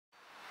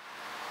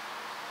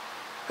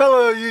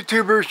Hello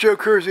YouTubers, Joe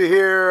Kersey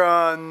here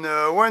on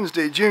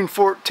Wednesday, June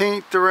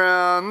 14th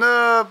around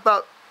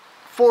about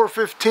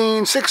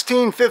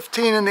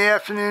 16:15 in the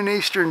afternoon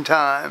Eastern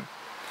Time.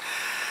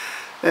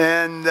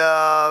 And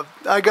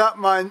I got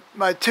my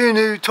two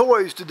new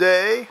toys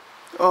today.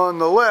 On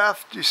the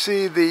left you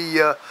see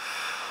the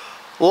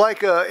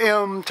Leica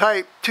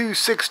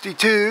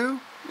M262,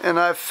 and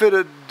I've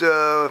fitted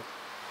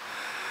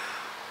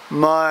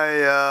my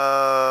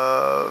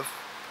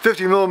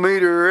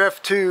 50mm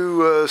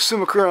f2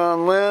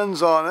 Summicron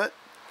lens on it,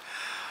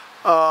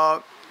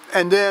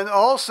 and then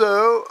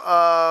also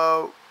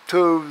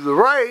to the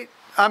right,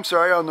 I'm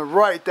sorry, on the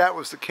right, that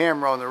was the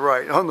camera on the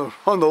right. On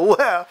the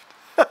left,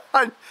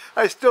 I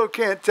still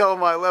can't tell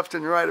my left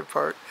and right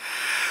apart.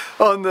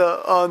 On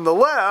the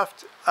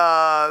left,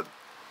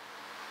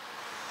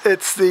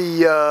 it's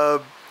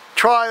the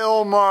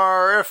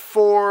Tri-Elmar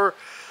f4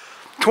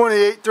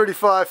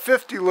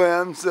 28-35-50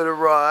 lens that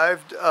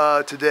arrived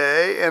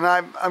today, and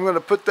I'm going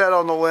to put that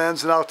on the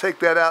lens, and I'll take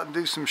that out and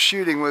do some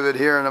shooting with it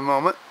here in a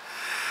moment.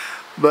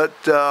 But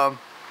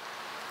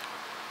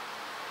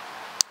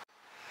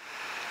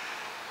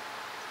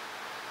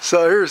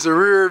so here's the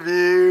rear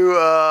view.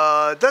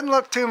 It doesn't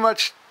look too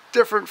much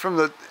different from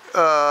the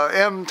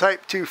M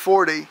Type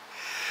 240.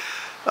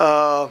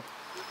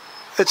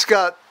 It's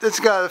got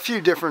a few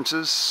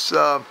differences,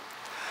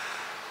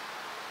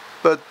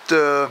 but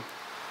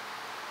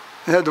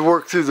I had to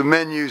work through the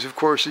menus, of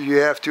course, as you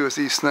have to with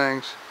these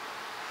things.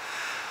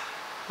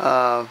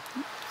 I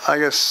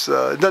guess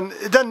it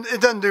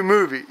doesn't do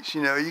movies.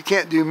 You know, you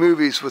can't do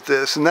movies with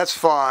this, and that's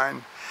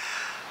fine.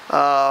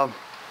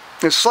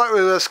 It's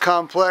slightly less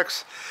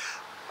complex.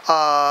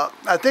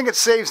 I think it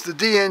saves the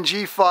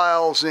DNG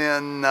files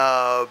in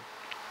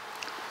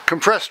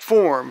compressed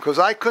form, because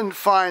I couldn't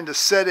find a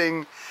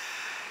setting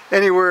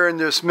anywhere in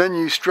this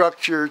menu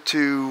structure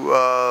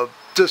to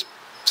just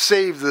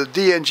save the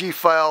DNG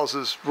files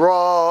as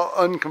raw,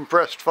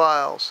 uncompressed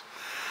files.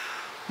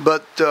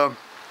 But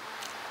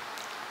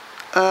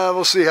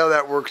we'll see how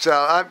that works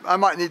out. I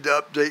might need to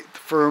update the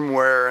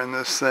firmware in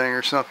this thing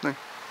or something.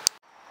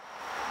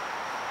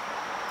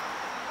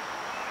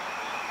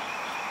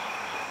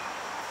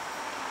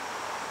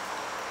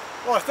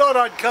 Well, I thought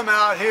I'd come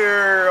out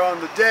here on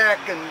the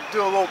deck and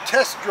do a little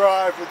test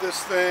drive with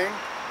this thing.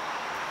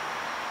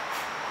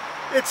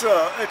 It's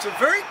a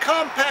very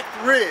compact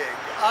rig.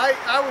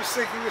 I was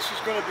thinking this was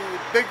going to be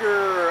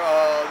bigger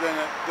than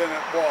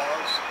it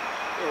was,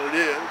 or it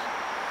is.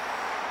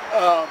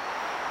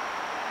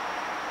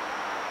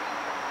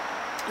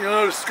 You'll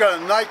notice it's got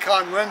a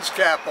Nikon lens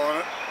cap on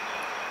it.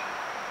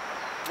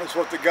 That's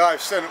what the guy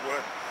sent it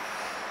with,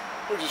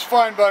 which is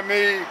fine by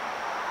me. You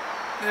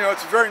know,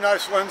 it's a very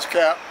nice lens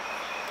cap.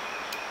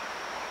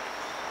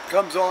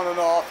 Comes on and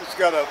off. It's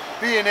got a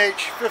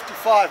B&H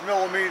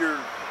 55mm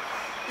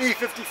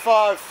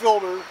E55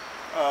 filter.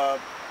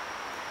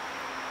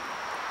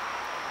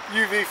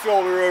 UV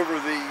filter over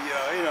the,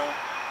 you know,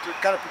 to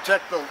kind of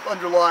protect the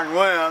underlying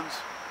lens.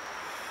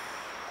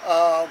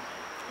 I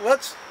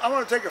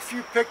want to take a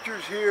few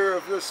pictures here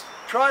of this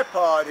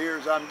tripod here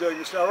as I'm doing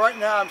this. Now right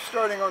now I'm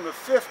starting on the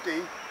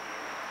 50.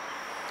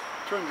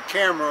 Turn the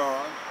camera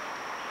on.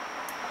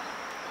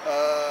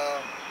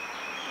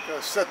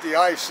 Gotta set the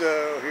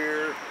ISO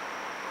here.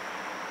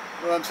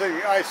 Well, I'm setting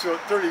the ISO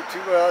at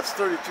 32. Well, that's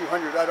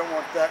 3200. I don't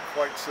want that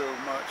quite so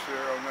much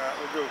there on that.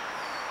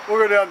 We'll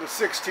go down to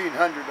 1600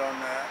 on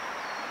that,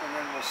 and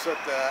then we'll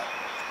set that.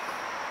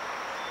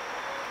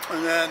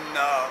 And then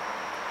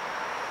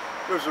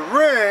there's a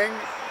ring.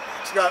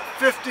 It's got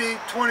 50,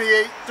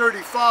 28,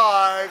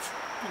 35,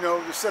 you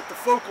know, to set the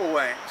focal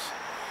lengths.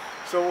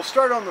 So we'll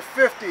start on the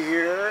 50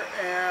 here,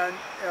 and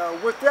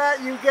with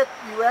that you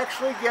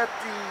actually get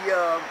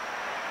the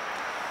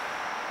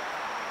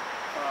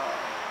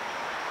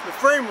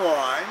frame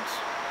lines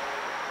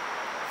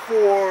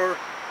for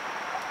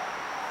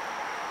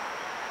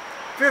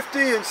 50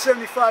 and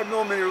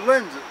 75mm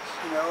lenses,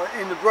 you know,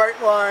 in the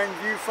Brightline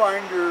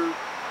viewfinder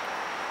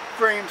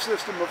frame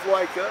system of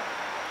Leica.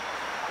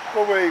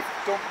 Go away,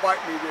 don't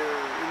bite me there,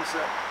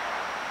 insect.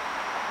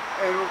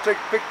 And we'll take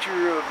a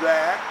picture of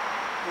that.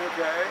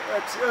 Okay,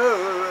 that's,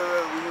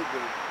 we need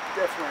to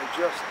definitely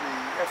adjust the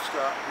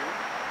f-stop here.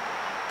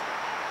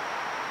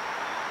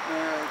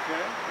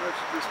 Okay,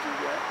 let's just do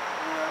that.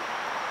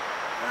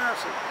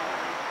 That's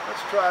okay.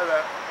 Let's try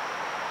that.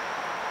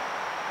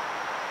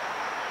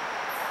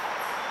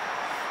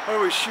 What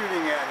are we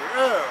shooting at here?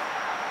 Oh,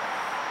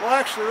 well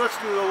actually let's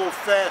do it a little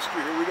faster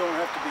here. We don't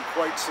have to be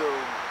quite so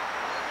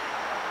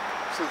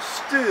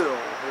still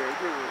here.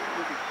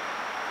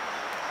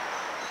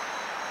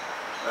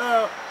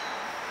 Oh,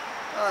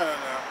 I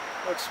don't know.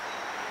 Let's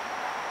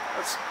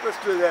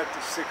do that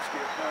to 60.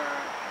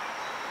 Alright.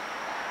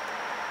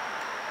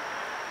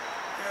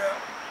 Yeah,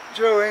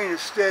 Joe ain't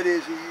as steady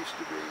as he used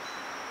to be.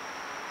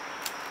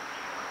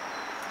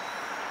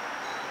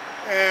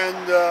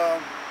 And now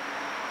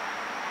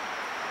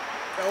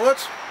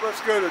let's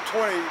go to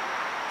 20.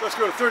 Let's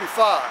go to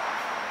 35.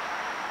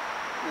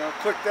 You know,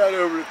 click that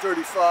over to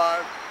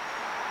 35.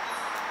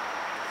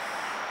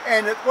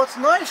 And what's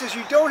nice is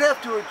you don't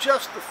have to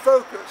adjust the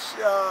focus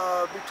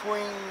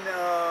between,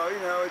 you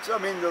know, it's, I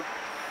mean,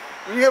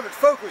 when you have it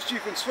focused, you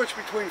can switch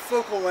between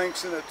focal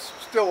lengths and it's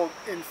still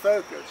in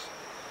focus.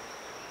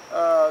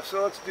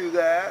 So let's do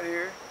that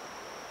here.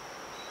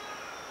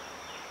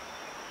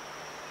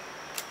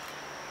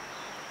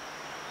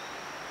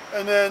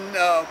 And then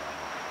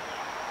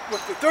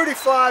with the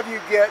 35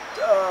 you get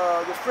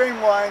the frame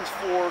lines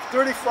for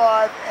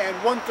 35 and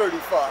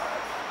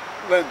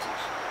 135 lenses.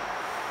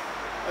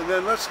 And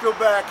then let's go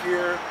back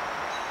here.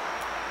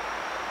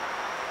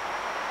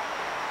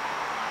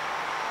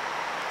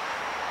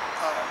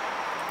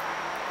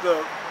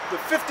 The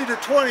 50 to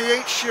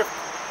 28 shift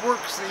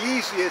works the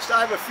easiest.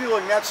 I have a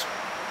feeling that's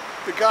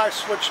the guy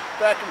switched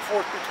back and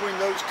forth between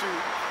those two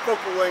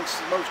focal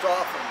lengths most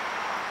often.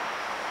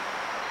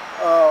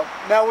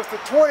 Now with the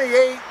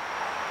 28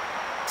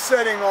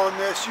 setting on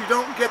this, you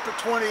don't get the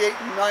 28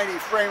 and 90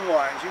 frame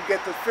lines. You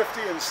get the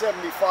 50 and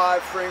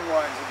 75 frame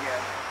lines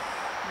again.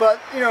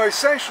 But, you know,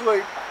 essentially,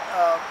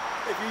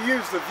 if you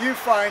use the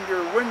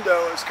viewfinder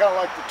window as kind of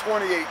like the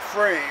 28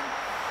 frame,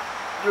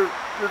 you're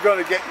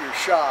going to get your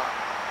shot.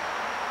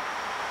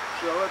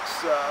 So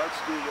let's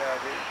do that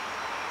here.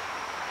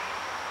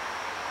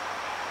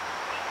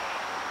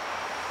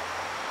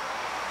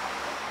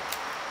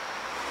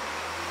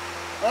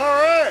 All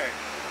right.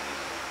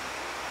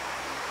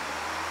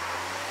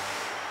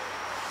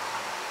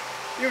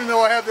 Even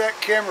though I have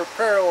that camera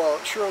parallel,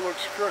 it sure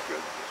looks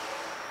crooked.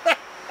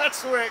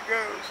 That's the way it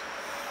goes.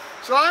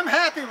 So I'm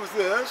happy with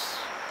this.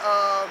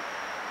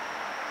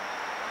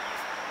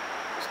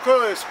 It's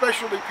clearly a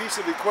specialty piece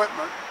of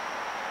equipment.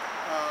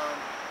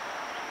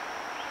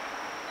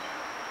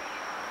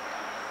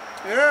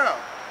 Yeah,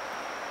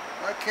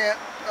 I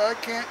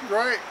can't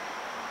gripe.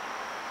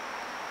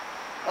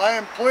 I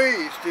am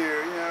pleased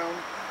here, you know,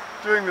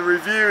 doing the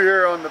review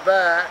here on the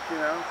back, you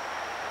know.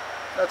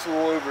 That's a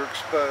little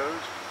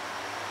overexposed.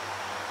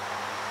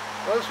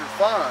 Those are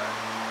fine.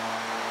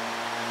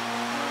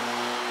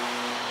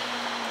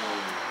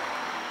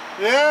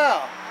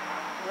 Yeah.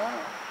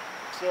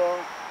 So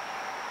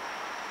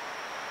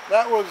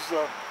that was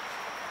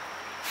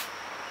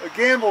a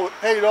gamble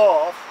that paid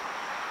off.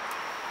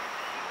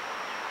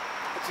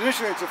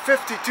 Initially it's a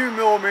 52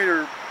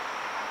 millimeter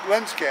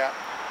lens cap,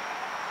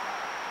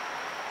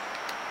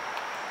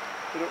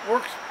 but it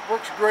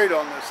works great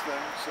on this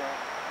thing. So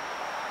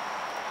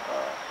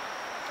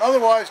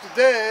otherwise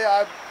today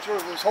I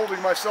sort of was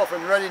holding myself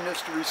in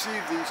readiness to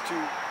receive these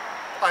two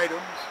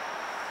items.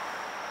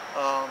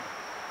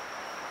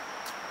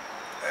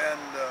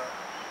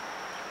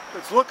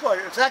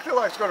 It's acting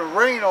like it's going to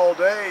rain all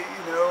day,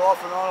 you know,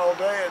 off and on all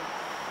day, and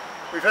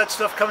we've had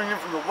stuff coming in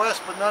from the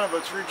west, but none of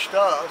it's reached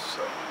us,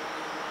 so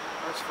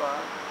that's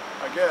fine,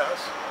 I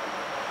guess.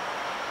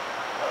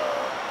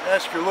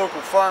 Ask your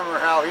local farmer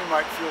how he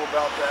might feel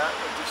about that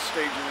at this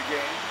stage of the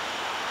game,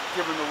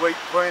 given the late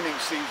planting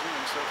season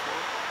and so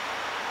forth.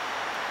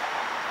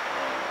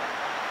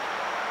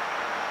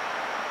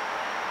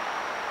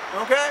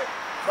 Okay,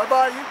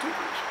 bye-bye,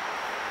 YouTubers.